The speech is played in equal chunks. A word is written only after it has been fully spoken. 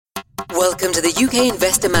Welcome to the UK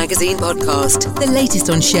Investor Magazine podcast, the latest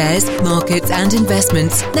on shares, markets and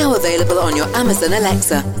investments, now available on your Amazon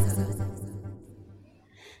Alexa.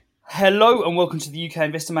 Hello and welcome to the UK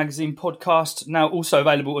Investor Magazine podcast, now also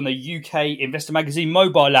available on the UK Investor Magazine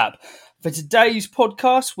mobile app. For today's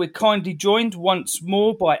podcast, we're kindly joined once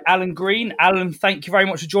more by Alan Green. Alan, thank you very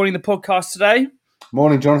much for joining the podcast today.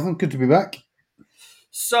 Morning, Jonathan. Good to be back.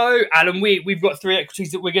 So, Alan, we've got three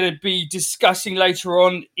equities that we're going to be discussing later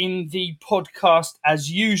on in the podcast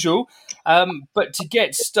as usual. But to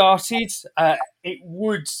get started, it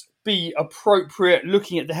would be appropriate,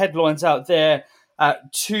 looking at the headlines out there,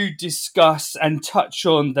 to discuss and touch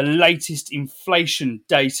on the latest inflation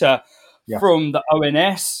data from the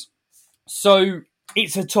ONS. So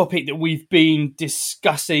it's a topic that we've been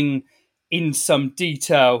discussing in some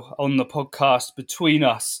detail on the podcast between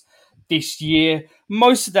us this year.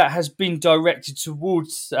 Most of that has been directed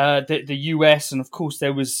towards the US, and of course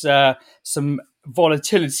there was some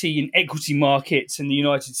volatility in equity markets in the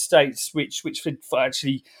United States, which could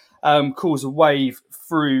actually cause a wave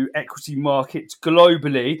through equity markets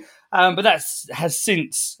globally. But that has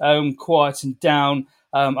since quietened down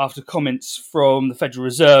after comments from the Federal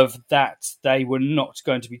Reserve that they were not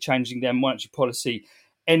going to be changing their monetary policy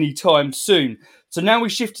anytime soon. So now we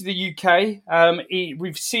shift to the UK.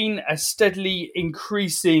 We've seen a steadily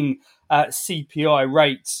increasing CPI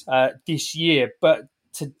rate this year, but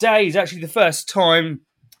today is actually the first time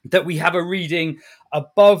that we have a reading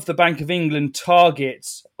above the Bank of England target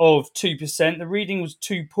of 2%. The reading was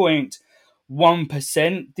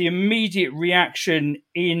 2.1%. The immediate reaction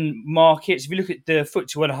in markets, if you look at the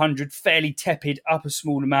FTSE 100, fairly tepid, up a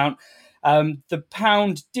small amount. The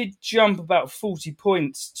pound did jump about 40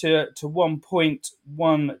 points to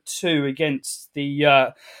 1.12 against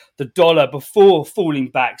the dollar before falling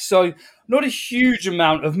back. So not a huge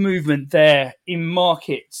amount of movement there in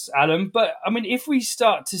markets, Alan. But I mean, if we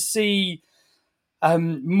start to see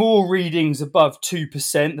more readings above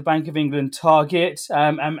 2%, the Bank of England target,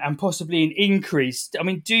 and possibly an increase, I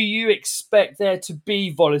mean, do you expect there to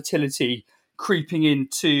be volatility creeping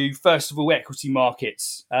into, first of all, equity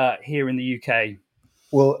markets here in the UK?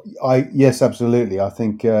 Well, yes, absolutely. I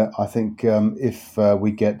think if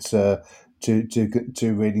we get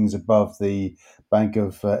two readings above the Bank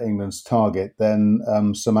of England's target, then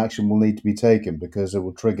some action will need to be taken, because it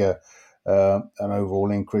will trigger an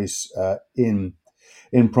overall increase in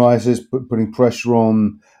prices, putting pressure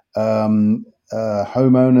on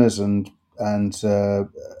homeowners and a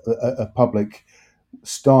public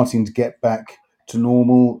starting to get back to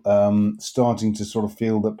normal, starting to sort of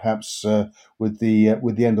feel that perhaps with the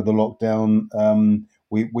end of the lockdown,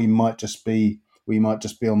 we might just be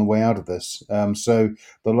on the way out of this. So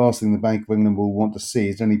the last thing the Bank of England will want to see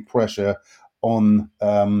is any pressure on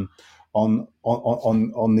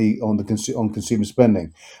consumer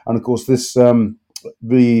spending. And of course, this the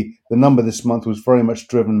number this month was very much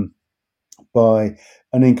driven by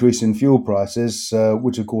an increase in fuel prices,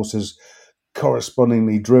 which of course has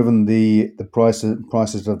correspondingly driven the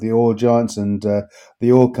prices of the oil giants and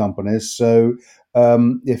the oil companies. So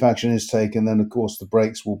if action is taken, then of course the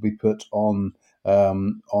brakes will be put on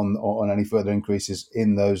any further increases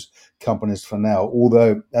in those companies for now.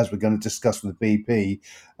 Although, as we're going to discuss with BP,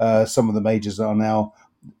 some of the majors are now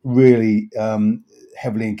really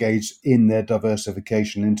heavily engaged in their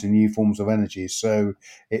diversification into new forms of energy. So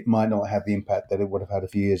it might not have the impact that it would have had a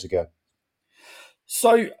few years ago.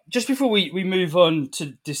 So just before we move on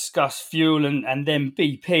to discuss fuel and then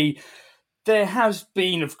BP, there has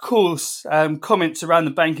been, of course, comments around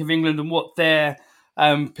the Bank of England and what their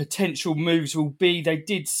potential moves will be. They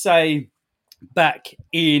did say back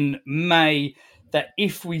in May that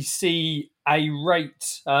if we see a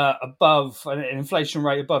rate above, an inflation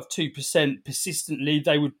rate above 2% persistently,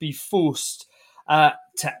 they would be forced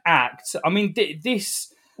to act. I mean, this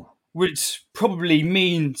would probably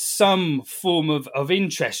mean some form of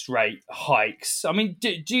interest rate hikes. I mean,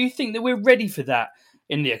 do you think that we're ready for that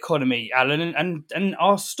in the economy, Alan? And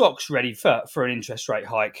are stocks ready for an interest rate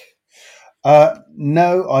hike?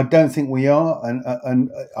 No, I don't think we are. And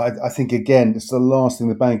I think, again, it's the last thing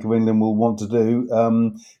the Bank of England will want to do,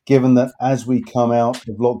 given that as we come out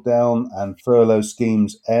of lockdown and furlough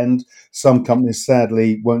schemes end, some companies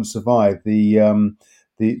sadly won't survive the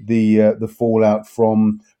fallout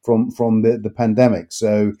from the pandemic.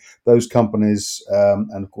 So those companies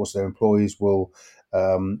and of course their employees will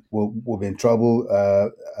be in trouble,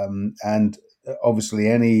 and obviously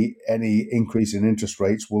any increase in interest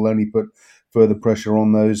rates will only put further pressure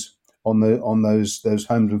on those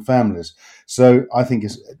homes and families. So I think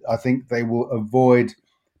they will avoid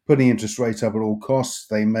putting interest rates up at all costs.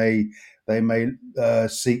 They may they may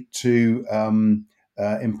seek to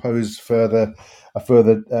impose a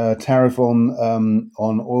further tariff on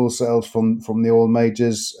oil sales from the oil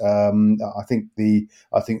majors. I think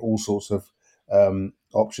all sorts of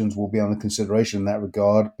options will be under consideration in that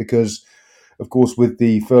regard, because, of course, with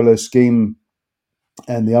the furlough scheme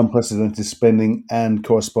and the unprecedented spending and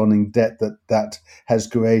corresponding debt that has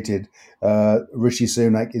created, Rishi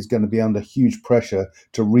Sunak is going to be under huge pressure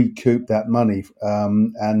to recoup that money.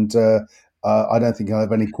 And I don't think I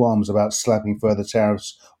have any qualms about slapping further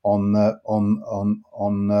tariffs on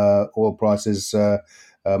oil prices or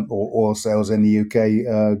oil sales in the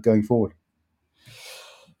UK going forward.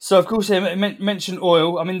 So, of course, I mentioned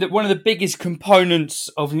oil. I mean, one of the biggest components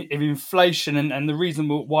of inflation and the reason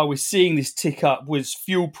why we're seeing this tick up was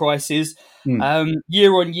fuel prices.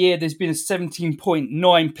 Year on year, there's been a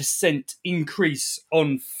 17.9% increase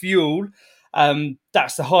on fuel.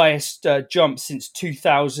 That's the highest jump since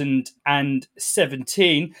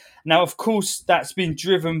 2017. Now, of course, that's been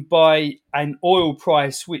driven by an oil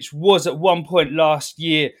price which was at one point last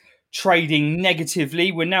year trading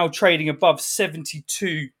negatively. We're now trading above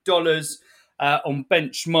 $72 on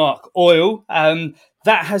benchmark oil.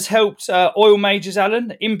 That has helped oil majors,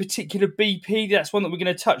 Alan, in particular BP. That's one that we're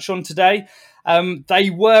going to touch on today. They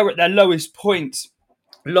were at their lowest point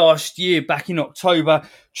last year, back in October,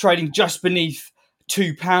 trading just beneath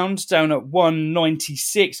 £2, down at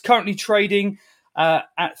 $1.96. Currently trading at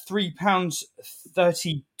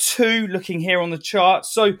 £3.32, looking here on the chart.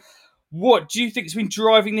 So what do you think has been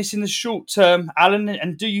driving this in the short term, Alan?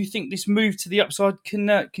 And do you think this move to the upside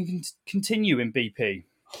can continue in BP?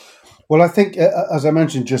 Well, I think, as I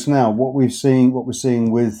mentioned just now, what we're seeing with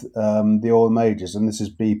the oil majors, and this is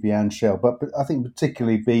BP and Shell, but I think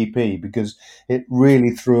particularly BP, because it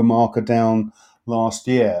really threw a marker down last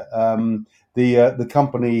year. The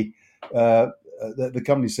company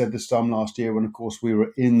said this time last year, when, of course, we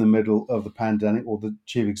were in the middle of the pandemic, or the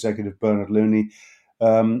chief executive Bernard Looney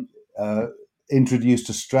introduced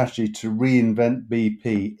a strategy to reinvent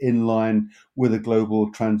BP in line with a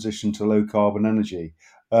global transition to low carbon energy.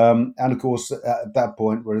 And of course, at that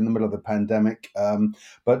point, we're in the middle of the pandemic.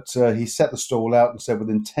 But he set the stall out and said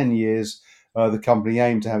within 10 years, the company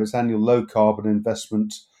aimed to have its annual low carbon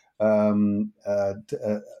investment, it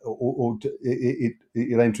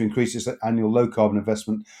aimed to increase its annual low carbon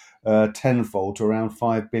investment tenfold to around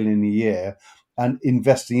 $5 billion a year, and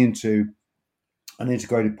investing into an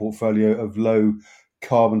integrated portfolio of low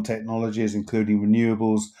carbon technologies, including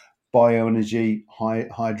renewables, bioenergy,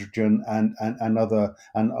 hydrogen, and other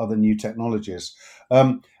new technologies.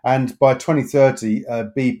 And by 2030,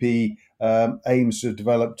 BP aims to have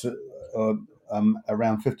developed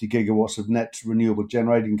around 50 gigawatts of net renewable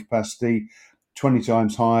generating capacity, 20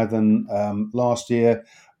 times higher than last year.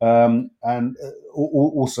 And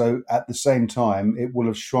also, at the same time, it will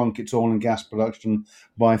have shrunk its oil and gas production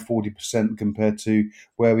by 40% compared to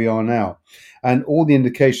where we are now. And all the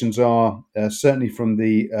indications are, certainly from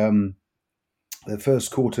the first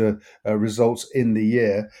quarter results in the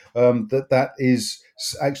year, that is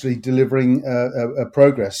actually delivering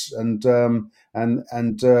progress. And the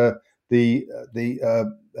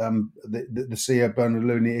CEO Bernard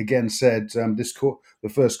Looney again said the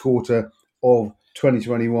first quarter of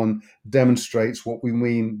 2021 demonstrates what we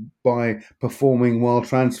mean by performing while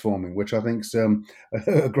transforming, which I think is a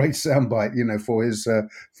great soundbite,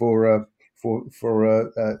 for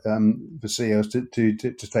CEOs to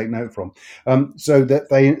take note from. So that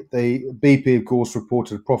BP, of course,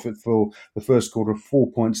 reported a profit for the first quarter of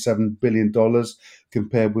 $4.7 billion,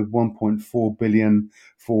 compared with $1.4 billion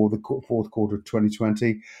for the fourth quarter of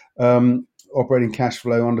 2020. Operating cash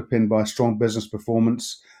flow underpinned by strong business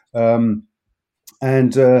performance.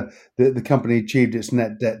 And the company achieved its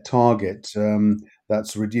net debt target.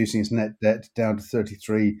 That's reducing its net debt down to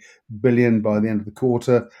 $33 billion by the end of the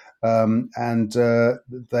quarter. And the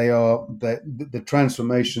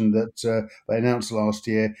transformation that they announced last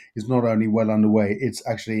year is not only well underway, it's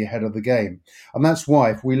actually ahead of the game. And that's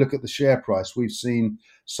why, if we look at the share price, we've seen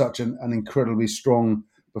such an incredibly strong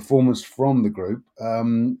performance from the group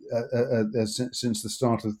since the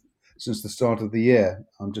start of the year.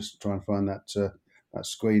 I'm just trying to find that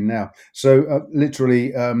screen now. So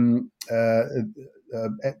literally,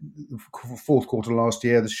 fourth quarter last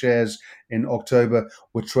year, the shares in October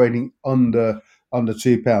were trading under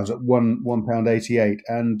 £2 at £1.88,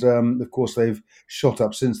 and of course they've shot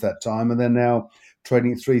up since that time, and they're now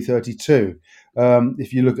trading at £3.32.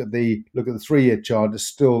 If you look at the 3-year chart, it's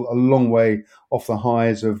still a long way off the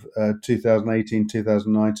highs of 2018,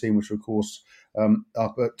 2019, which of course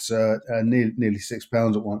up at nearly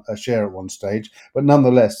 £6 a share at one stage. But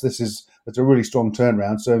nonetheless, it's a really strong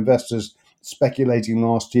turnaround. So investors speculating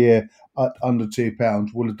last year at under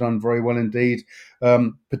 £2 will have done very well indeed,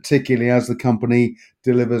 particularly as the company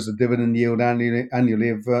delivers a dividend yield annually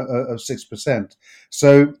of 6%.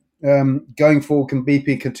 So going forward, can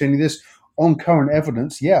BP continue this? On current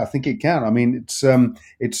evidence, yeah, I think it can. I mean, it's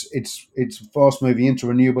fast moving into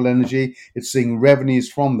renewable energy. It's seeing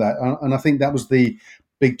revenues from that, and I think that was the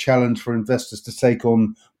big challenge for investors to take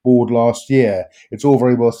on board last year. It's all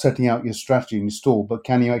very well setting out your strategy and your stall, but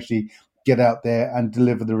can you actually get out there and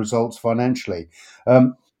deliver the results financially?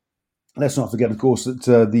 Let's not forget, of course, that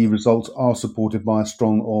the results are supported by a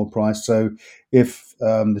strong oil price. So if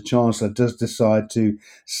the Chancellor does decide to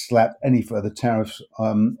slap any further tariffs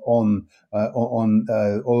on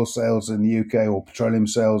oil sales in the UK or petroleum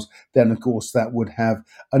sales, then, of course, that would have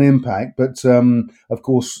an impact. But, of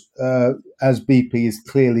course, as BP is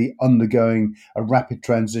clearly undergoing a rapid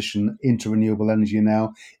transition into renewable energy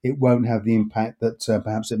now, it won't have the impact that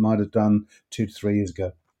perhaps it might have done 2 to 3 years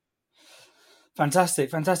ago. Fantastic.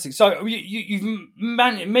 So you've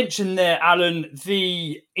mentioned there, Alan,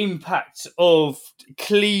 the impact of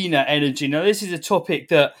cleaner energy. Now, this is a topic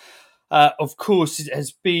that, of course,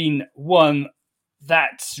 has been one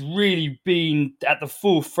that's really been at the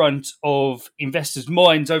forefront of investors'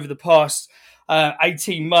 minds over the past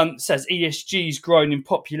 18 months as ESG's grown in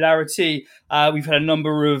popularity. We've had a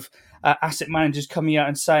number of asset managers coming out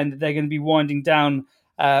and saying that they're going to be winding down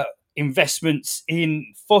investments in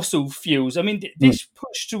fossil fuels. I mean, this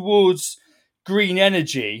push towards green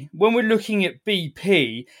energy, when we're looking at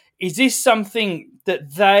BP, is this something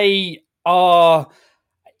that they are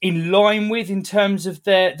in line with in terms of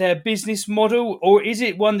their business model, or is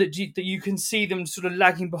it one that you can see them sort of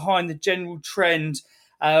lagging behind the general trend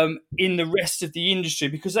in the rest of the industry,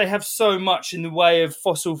 because they have so much in the way of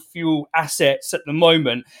fossil fuel assets at the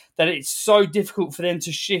moment that it's so difficult for them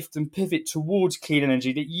to shift and pivot towards clean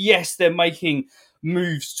energy that, yes, they're making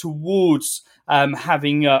moves towards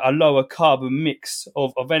having a lower carbon mix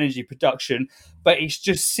of energy production, but it's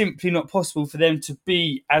just simply not possible for them to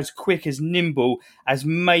be as quick, as nimble as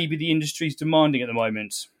maybe the industry is demanding at the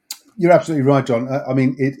moment. You're absolutely right, John. I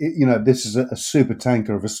mean, this is a super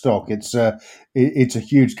tanker of a stock. It's a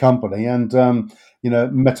huge company, and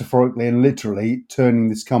metaphorically and literally turning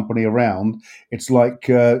this company around, it's like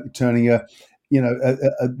turning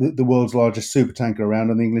the world's largest super tanker around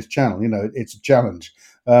on the English Channel. It's a challenge,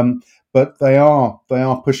 but they are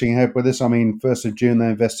pushing ahead with this. I mean, 1st of June they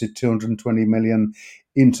invested 220 million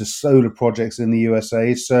into solar projects in the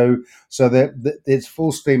USA. So it's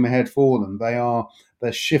full steam ahead for them.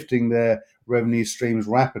 They're shifting their revenue streams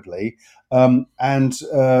rapidly. And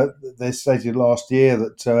they stated last year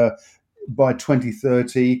that by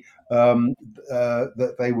 2030,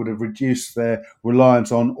 that they would have reduced their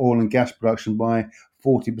reliance on oil and gas production by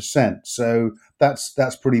 40%. So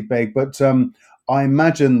that's pretty big. But I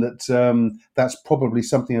imagine that that's probably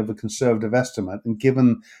something of a conservative estimate. And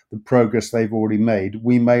given the progress they've already made,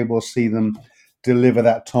 we may well see them deliver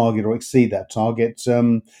that target or exceed that target,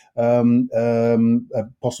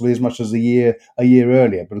 possibly as much as a year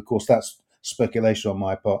earlier. But of course, that's speculation on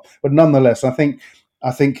my part. But nonetheless, I think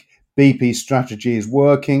BP's strategy is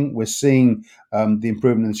working. We're seeing the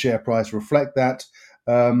improvement in the share price reflect that.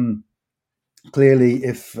 Clearly,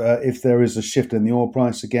 if there is a shift in the oil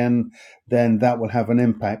price again, then that will have an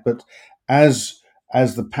impact. But as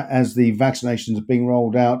the vaccinations are being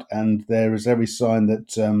rolled out, and there is every sign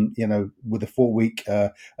that with a 4-week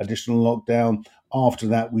additional lockdown, after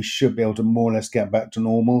that we should be able to more or less get back to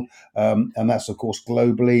normal, and that's of course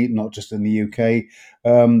globally, not just in the UK.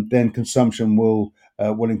 Then consumption will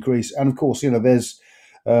increase, and of course there's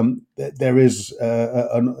there's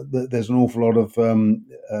an awful lot of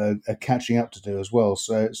catching up to do as well.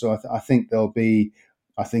 So I think there'll be.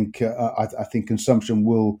 I think consumption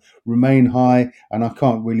will remain high, and I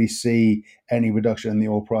can't really see any reduction in the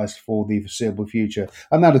oil price for the foreseeable future.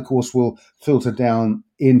 And that, of course, will filter down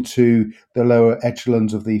into the lower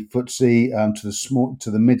echelons of the FTSE,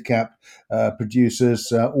 to the mid cap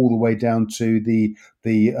producers, all the way down to the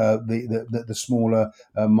smaller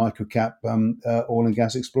micro cap oil and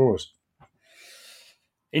gas explorers.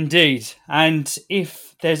 Indeed. And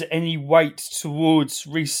if there's any weight towards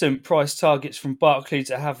recent price targets from Barclays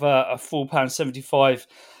to have a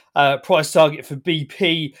 £4.75 price target for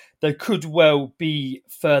BP, there could well be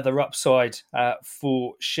further upside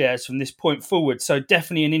for shares from this point forward. So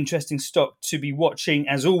definitely an interesting stock to be watching,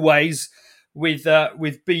 as always, with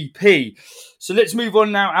BP. So let's move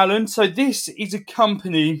on now, Alan. So this is a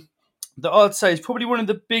company that I'd say is probably one of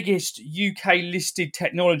the biggest UK listed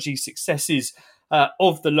technology successes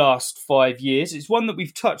of the last 5 years. It's one that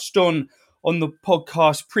we've touched on on the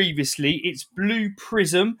podcast previously. It's Blue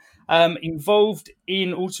Prism, involved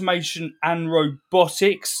in automation and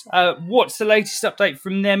robotics. What's the latest update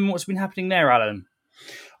from them? What's been happening there, Alan?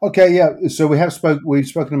 Okay, yeah. So we've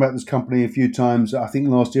spoken about this company a few times. I think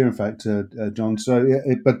last year, in fact, John. So,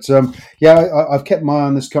 I've kept my eye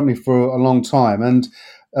on this company for a long time, and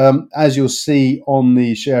as you'll see on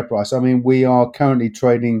the share price, I mean, we are currently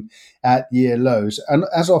trading at year lows, and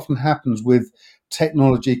as often happens with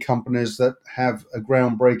technology companies that have a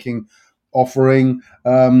groundbreaking offering,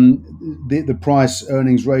 the price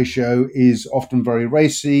earnings ratio is often very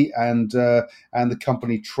racy, and the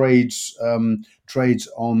company trades on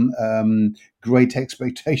great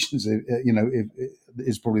expectations.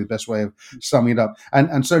 Is probably the best way of summing it up.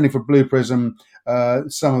 And certainly for Blue Prism,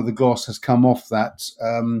 some of the gloss has come off that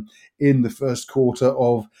in the first quarter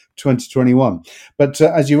of 2021. But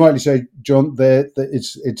as you rightly say, John,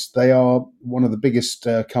 they are one of the biggest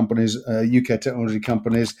companies, UK technology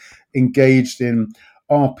companies, engaged in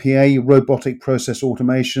RPA, robotic process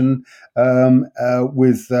automation,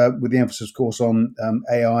 with the emphasis, of course, on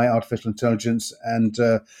AI, artificial intelligence, and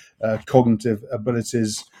cognitive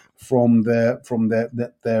abilities from their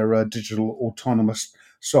digital autonomous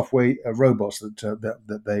software robots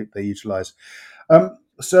that they utilize.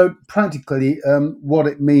 So practically, what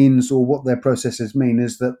it means, or what their processes mean,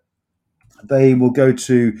 is that they will go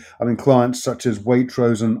to, clients such as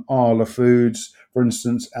Waitrose and Arla Foods, for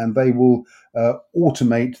instance, and they will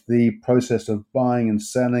automate the process of buying and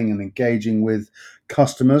selling and engaging with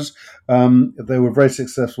customers. They were very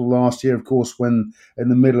successful last year, of course, when in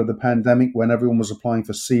the middle of the pandemic, when everyone was applying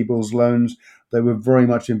for CBILS loans. They were very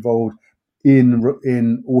much involved in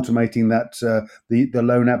automating that the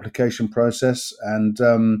loan application process, and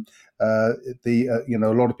a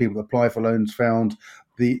lot of people that apply for loans found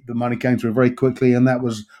the money came through very quickly, and that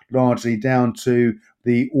was largely down to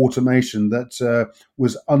the automation that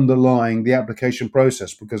was underlying the application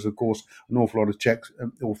process, because of course an awful lot of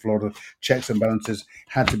checks and balances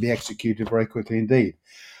had to be executed very quickly indeed.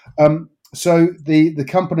 So the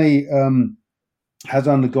company has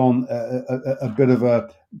undergone a bit of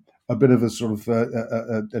a sort of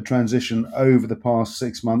a transition over the past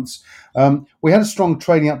 6 months. We had a strong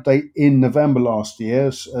trading update in November last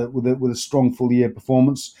year with a strong full year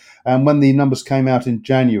performance, and when the numbers came out in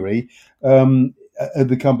January,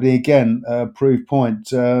 the company again proved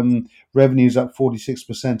point. Revenues up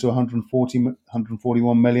 46% to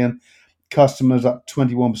 141 million. Customers up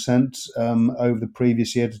 21% over the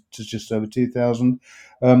previous year to just over 2,000.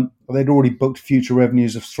 They'd already booked future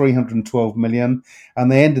revenues of 312 million,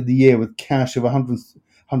 and they ended the year with cash of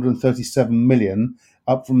 137 million,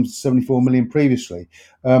 up from 74 million previously.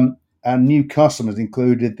 And new customers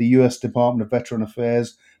included the US Department of Veteran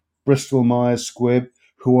Affairs, Bristol Myers Squibb,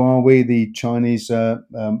 Huawei, the Chinese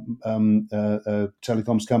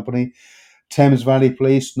telecoms company, Thames Valley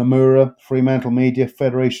Police, Nomura, Fremantle Media,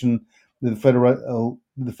 the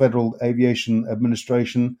Federal Aviation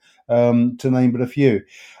Administration, to name but a few.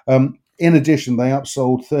 In addition, they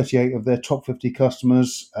upsold 38 of their top 50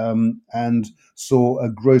 customers, and saw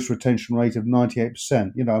a gross retention rate of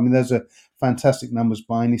 98%. Those are fantastic numbers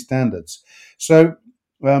by any standards. So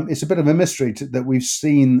it's a bit of a mystery that we've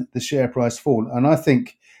seen the share price fall. And I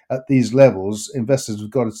think at these levels, investors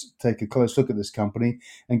have got to take a close look at this company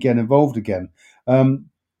and get involved again.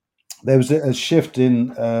 There was a shift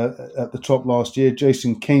in at the top last year.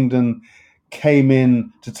 Jason Kingdon came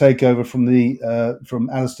in to take over from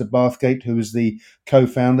Alistair Bathgate, who was the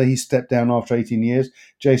co-founder. He stepped down after 18 years.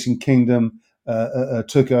 Jason Kingdon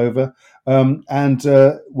took over, and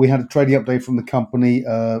we had a trading update from the company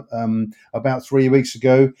about 3 weeks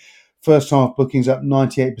ago. First half bookings up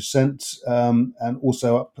 98%, and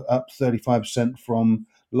also up 35% from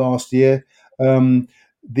last year.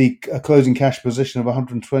 The closing cash position of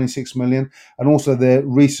 126 million, and also their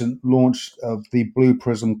recent launch of the Blue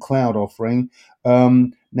Prism cloud offering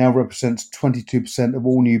now represents 22% of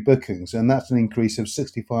all new bookings, and that's an increase of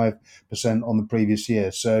 65% on the previous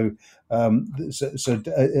year. So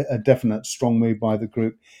a definite strong move by the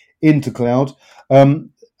group into cloud.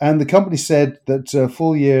 And the company said that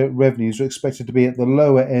full year revenues are expected to be at the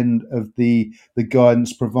lower end of the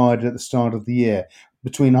guidance provided at the start of the year,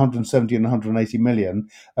 between 170 and 180 million,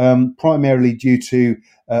 primarily due to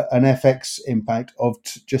an FX impact of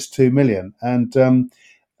just 2 million. And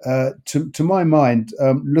to my mind,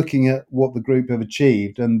 looking at what the group have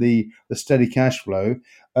achieved and the steady cash flow,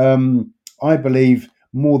 I believe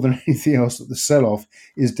more than anything else that the sell-off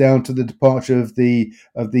is down to the departure of the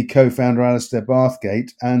co-founder Alistair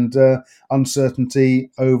Bathgate and uncertainty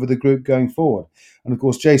over the group going forward. And of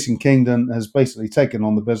course, Jason Kingdon has basically taken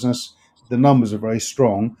on the business, the numbers are very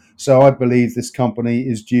strong. So I believe this company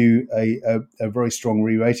is due a very strong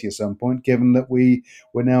re-rating at some point, given that we're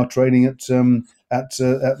now trading at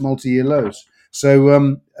multi-year lows.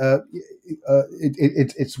 So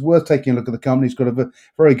it's worth taking a look at the company. It's got a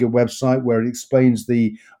very good website where it explains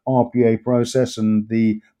the RPA process and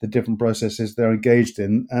the different processes they're engaged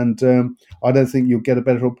in. And I don't think you'll get a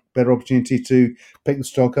better opportunity to pick the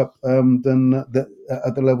stock up than at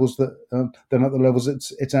the levels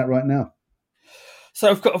it's at right now. So,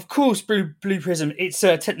 of course, Blue Prism, it's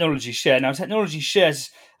a technology share. Now, technology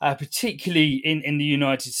shares, particularly in the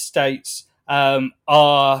United States,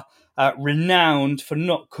 are renowned for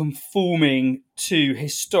not conforming to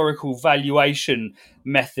historical valuation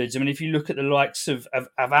methods. I mean, if you look at the likes of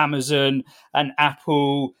Amazon and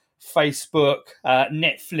Apple, Facebook,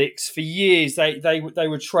 Netflix, for years they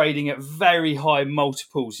were trading at very high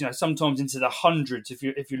multiples. Sometimes into the hundreds if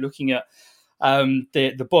you're looking at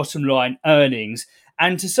the bottom line earnings.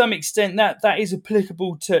 And to some extent, that is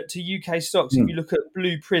applicable to UK stocks. If you look at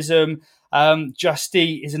Blue Prism, Just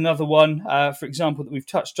Eat is another one, for example, that we've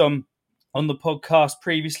touched on the podcast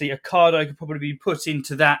previously. Ocado could probably be put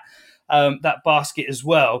into that basket as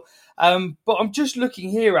well. But I'm just looking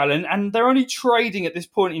here, Alan, and they're only trading at this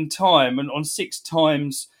point in time and on 6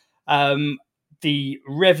 times the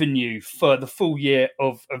revenue for the full year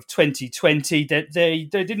of 2020. They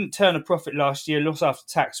didn't turn a profit last year. Loss after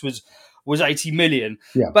tax was 80 million.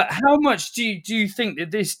 Yeah. But how much do you think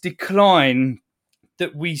that this decline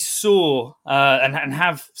that we saw and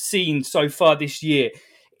have seen so far this year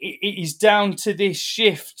it is down to this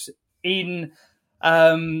shift in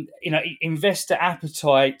investor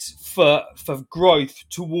appetite for growth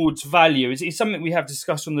towards value? It's something we have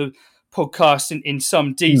discussed on the podcast in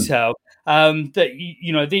some detail.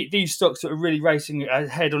 That these stocks that are really racing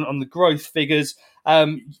ahead on the growth figures.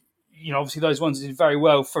 Obviously those ones did very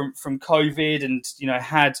well from COVID and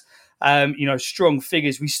had strong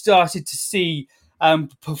figures. We started to see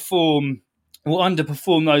perform or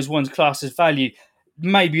underperform those ones classed as value.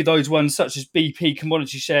 Maybe those ones such as BP,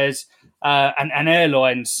 commodity shares, and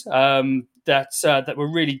airlines that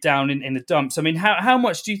were really down in the dumps. I mean, how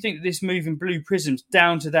much do you think that this move in Blue Prism's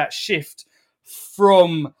down to that shift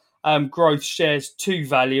from growth shares to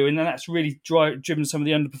value, and then that's really driven some of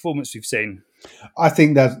the underperformance we've seen? I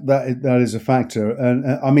think that is a factor, and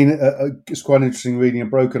I mean it's quite interesting reading a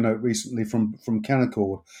broker note recently from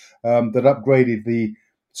Canaccord that upgraded the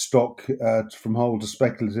stock from hold to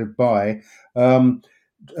speculative buy. Blue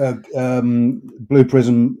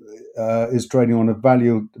Prism is trading on a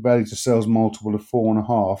value to sales multiple of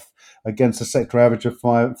 4.5 against a sector average of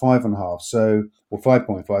 5.5, so or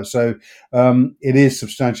 5.5. So it is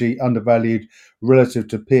substantially undervalued relative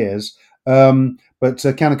to peers. But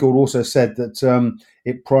Canaccord also said that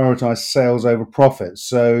it prioritised sales over profits.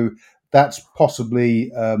 So that's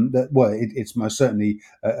possibly it's most certainly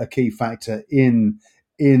a key factor in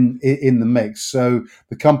the mix. So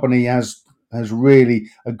the company has really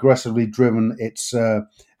aggressively driven its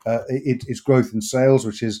growth in sales,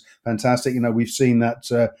 which is fantastic. We've seen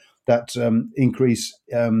that increase,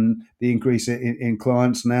 the increase in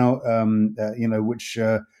clients now, which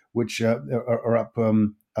are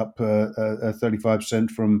up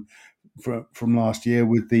 35% from last year,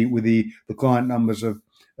 with the client numbers of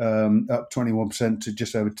up 21% to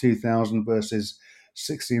just over 2,000 versus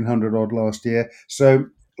 1,600 odd last year. So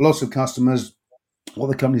lots of customers. What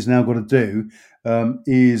the company's now got to do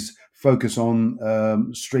is focus on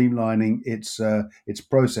streamlining its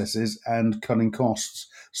processes and cutting costs,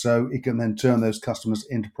 so it can then turn those customers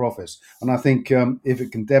into profits. And I think if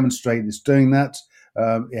it can demonstrate it's doing that,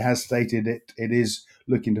 it has stated it is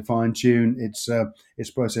looking to fine-tune its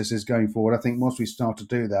processes going forward. I think once we start to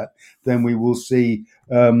do that, then we will see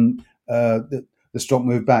the stock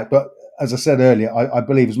move back. But as I said earlier, I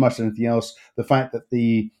believe as much as anything else, the fact that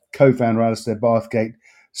the co-founder Alistair Bathgate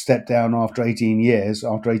stepped down after 18 years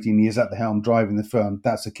at the helm driving the firm,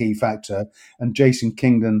 that's a key factor. And Jason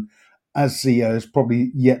Kingdon, as CEO, is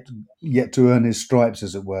probably yet to earn his stripes,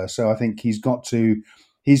 as it were. So I think he's the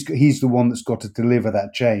one that's got to deliver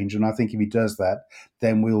that change. And I think if he does that,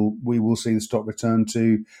 then we will see the stock return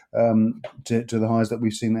to the highs that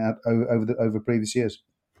we've seen over previous years.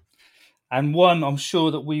 And one I'm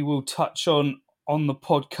sure that we will touch on the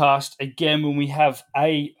podcast again when we have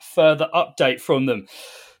a further update from them.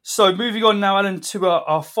 So moving on now, Alan, to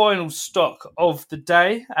our final stock of the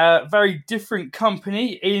day. Very different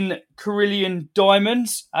company in Carillion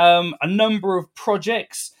Diamonds. A number of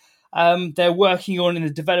projects they're working on in the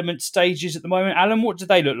development stages at the moment. Alan, what do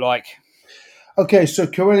they look like? Okay, so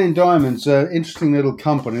Carillion Diamonds, interesting little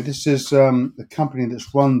company. This is a company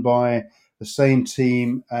that's run by the same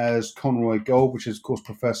team as Conroy Gold, which is, of course,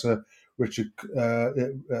 Professor Richard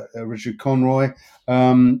Conroy,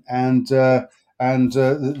 and the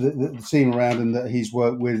team around him that he's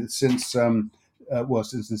worked with since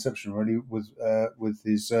since inception, really, with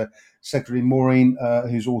his secretary Maureen,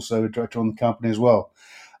 who's also a director on the company as well.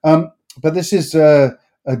 But this is a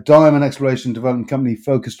diamond exploration development company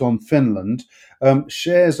focused on Finland.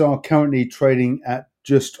 Shares are currently trading at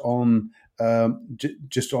just on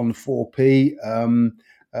 4p.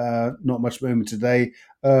 Not much movement today,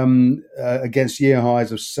 against year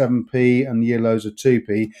highs of 7p and year lows of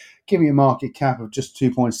 2p, giving a market cap of just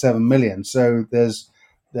 2.7 million. So there's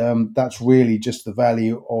that's really just the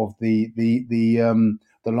value of the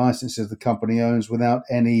licenses the company owns, without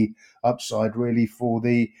any upside really for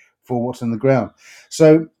what's in the ground.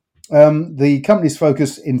 So the company's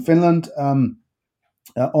focus in Finland.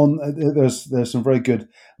 There's some very good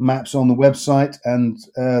maps on the website, and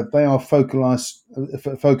they are focused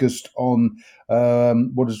on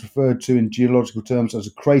what is referred to in geological terms as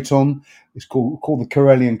a craton. It's called the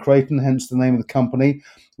Karelian Craton, hence the name of the company,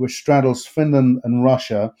 which straddles Finland and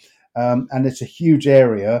Russia, and it's a huge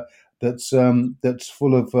area that's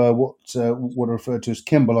full of what are referred to as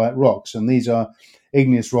kimberlite rocks, and these are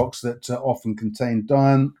igneous rocks that often contain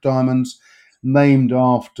diamonds, named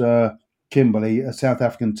after Kimberley, a South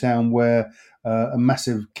African town where a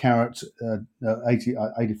massive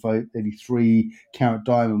 83 carat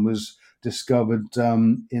diamond was discovered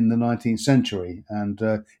in the 19th century, and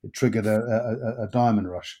it triggered a diamond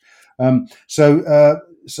rush. So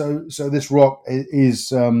this rock is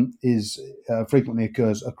frequently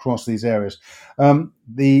occurs across these areas.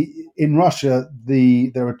 In Russia,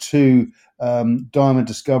 there are two diamond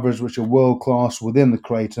discoveries which are world class within the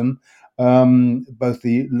craton. Both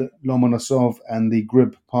the Lomonosov and the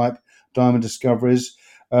Grib Pipe diamond discoveries.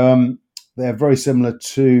 They're very similar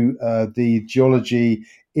to the geology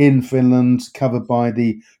in Finland covered by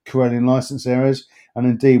the Karelian license areas. And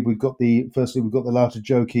indeed, we've got the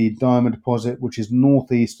Lautojoki diamond deposit, which is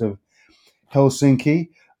northeast of Helsinki.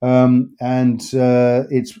 And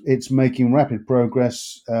it's making rapid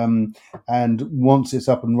progress. And once it's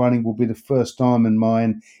up and running, will be the first diamond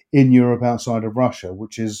mine in Europe outside of Russia,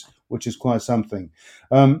 which is quite something.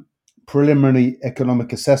 Preliminary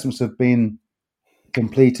economic assessments have been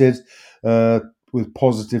completed with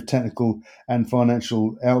positive technical and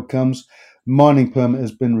financial outcomes. Mining permit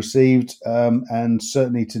has been received, and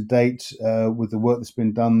certainly to date, with the work that's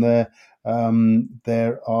been done there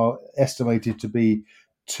are estimated to be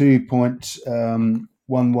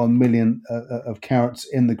 2.11 million of carats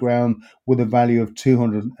in the ground, with a value of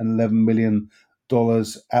 $211 million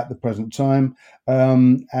at the present time,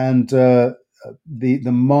 and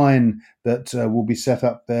the mine that will be set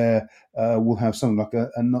up there will have something like a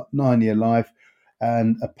 9-year life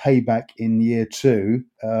and a payback in year 2.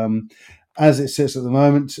 As it sits at the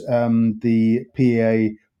moment, the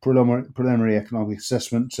PEA preliminary economic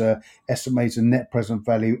assessment estimates a net present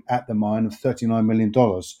value at the mine of $39 million.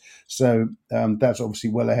 So that's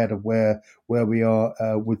obviously well ahead of where we are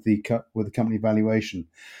with the company valuation.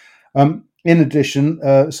 In addition,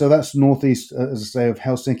 so that's northeast, as I say, of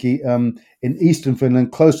Helsinki. In eastern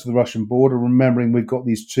Finland, close to the Russian border, remembering we've got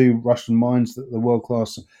these two Russian mines, the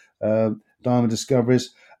world-class diamond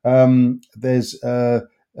discoveries. There's an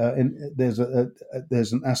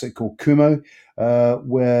asset called Kumo,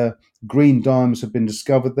 where green diamonds have been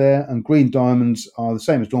discovered there, and green diamonds are the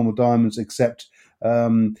same as normal diamonds, except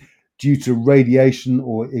due to radiation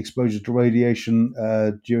or exposure to radiation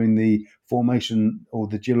during the formation or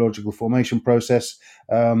the geological formation process,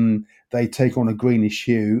 they take on a greenish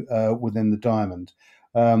hue within the diamond.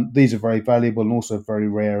 These are very valuable and also very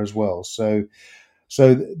rare as well. So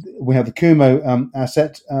we have the Kumo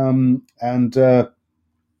asset, and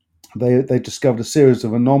they discovered a series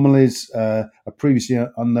of anomalies, a previously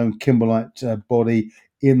unknown kimberlite body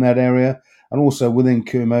in that area, and also within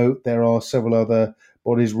Kumo there are several other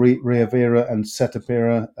bodies, Riavira and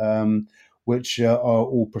Setapira, which are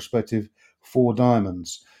all prospective for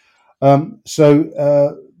diamonds.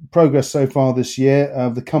 Progress so far this year.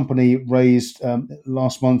 The company raised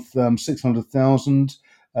last month 600,000,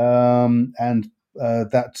 and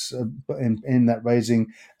that's in that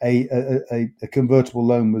raising a convertible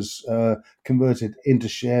loan was converted into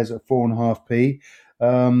shares at 4.5p.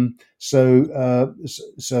 So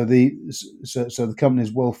the company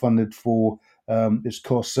is well funded for its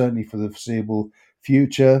costs, certainly for the foreseeable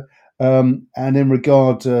future. And in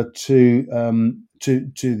regard to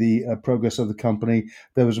the progress of the company,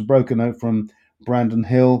 there was a broker note from Brandon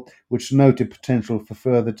Hill, which noted potential for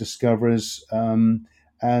further discoveries, and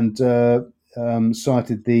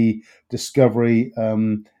cited the discovery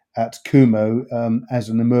at Kumo as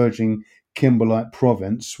an emerging kimberlite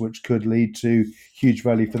province, which could lead to huge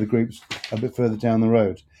value for the groups a bit further down the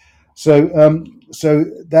road. So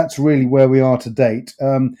that's really where we are to date.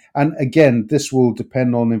 And again, this will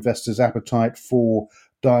depend on investors' appetite for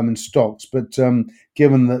diamond stocks. But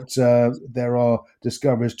given that there are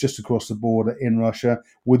discoveries just across the border in Russia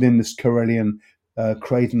within this Karelian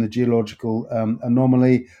Craton, the geological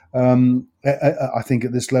anomaly, I think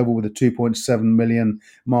at this level with a 2.7 million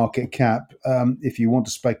market cap, if you want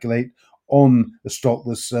to speculate on a stock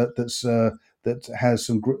that has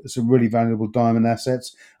some really valuable diamond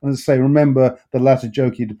assets. And as I say, remember the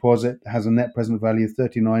Latajoki deposit has a net present value of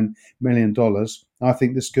 $39 million. I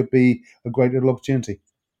think this could be a great little opportunity.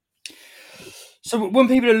 So when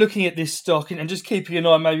people are looking at this stock and just keeping an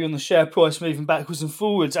eye maybe on the share price moving backwards and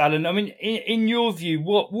forwards, Alan, I mean, in your view,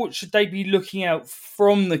 what should they be looking out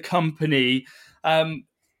from the company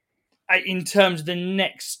in terms of the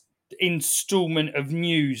next instalment of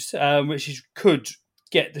news, which could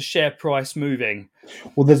get the share price moving?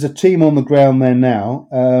 Well, there's a team on the ground there now,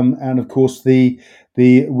 and of course with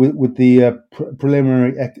the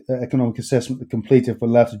preliminary economic assessment completed for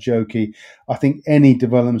Latajoki, I think any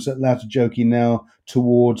developments at Latajoki now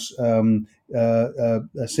towards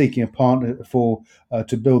seeking a partner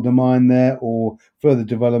to build the mine there, or further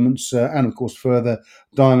developments, and of course further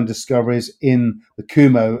diamond discoveries in the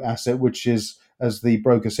Kumo asset, which is, as the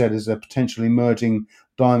broker said, is a potentially emerging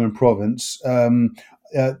diamond province.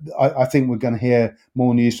 I think we're going to hear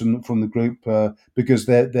more news from the group because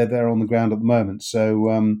they're there on the ground at the moment.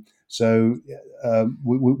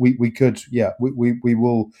 We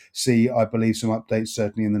will see, I believe, some updates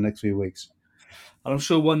certainly in the next few weeks. And I'm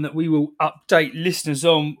sure one that we will update listeners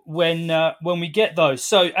on when we get those.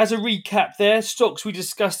 So as a recap there, stocks we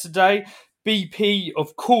discussed today, BP,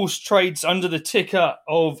 of course, trades under the ticker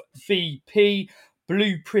of BP.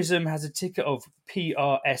 Blue Prism has a ticker of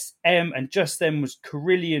PRSM, and just then was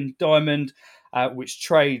Karelian Diamond, which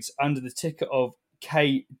trades under the ticker of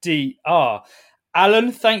KDR.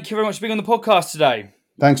 Alan, thank you very much for being on the podcast today.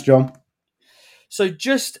 Thanks, John. So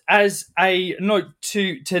just as a note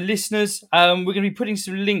to listeners, we're going to be putting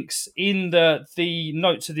some links in the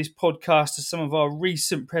notes of this podcast to some of our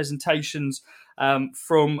recent presentations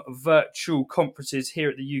from virtual conferences here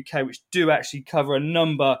at the UK, which do actually cover a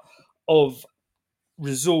number of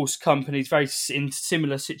resource companies very in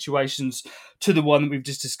similar situations to the one that we've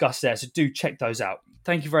just discussed there. So do check those out.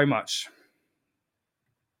 Thank you very much.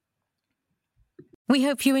 We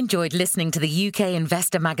hope you enjoyed listening to the UK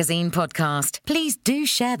Investor Magazine podcast. Please do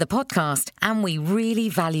share the podcast, and we really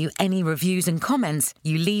value any reviews and comments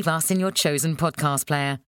you leave us in your chosen podcast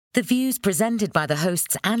player. The views presented by the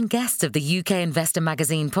hosts and guests of the UK Investor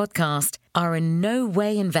Magazine podcast are in no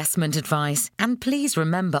way investment advice, and please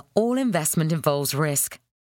remember all investment involves risk.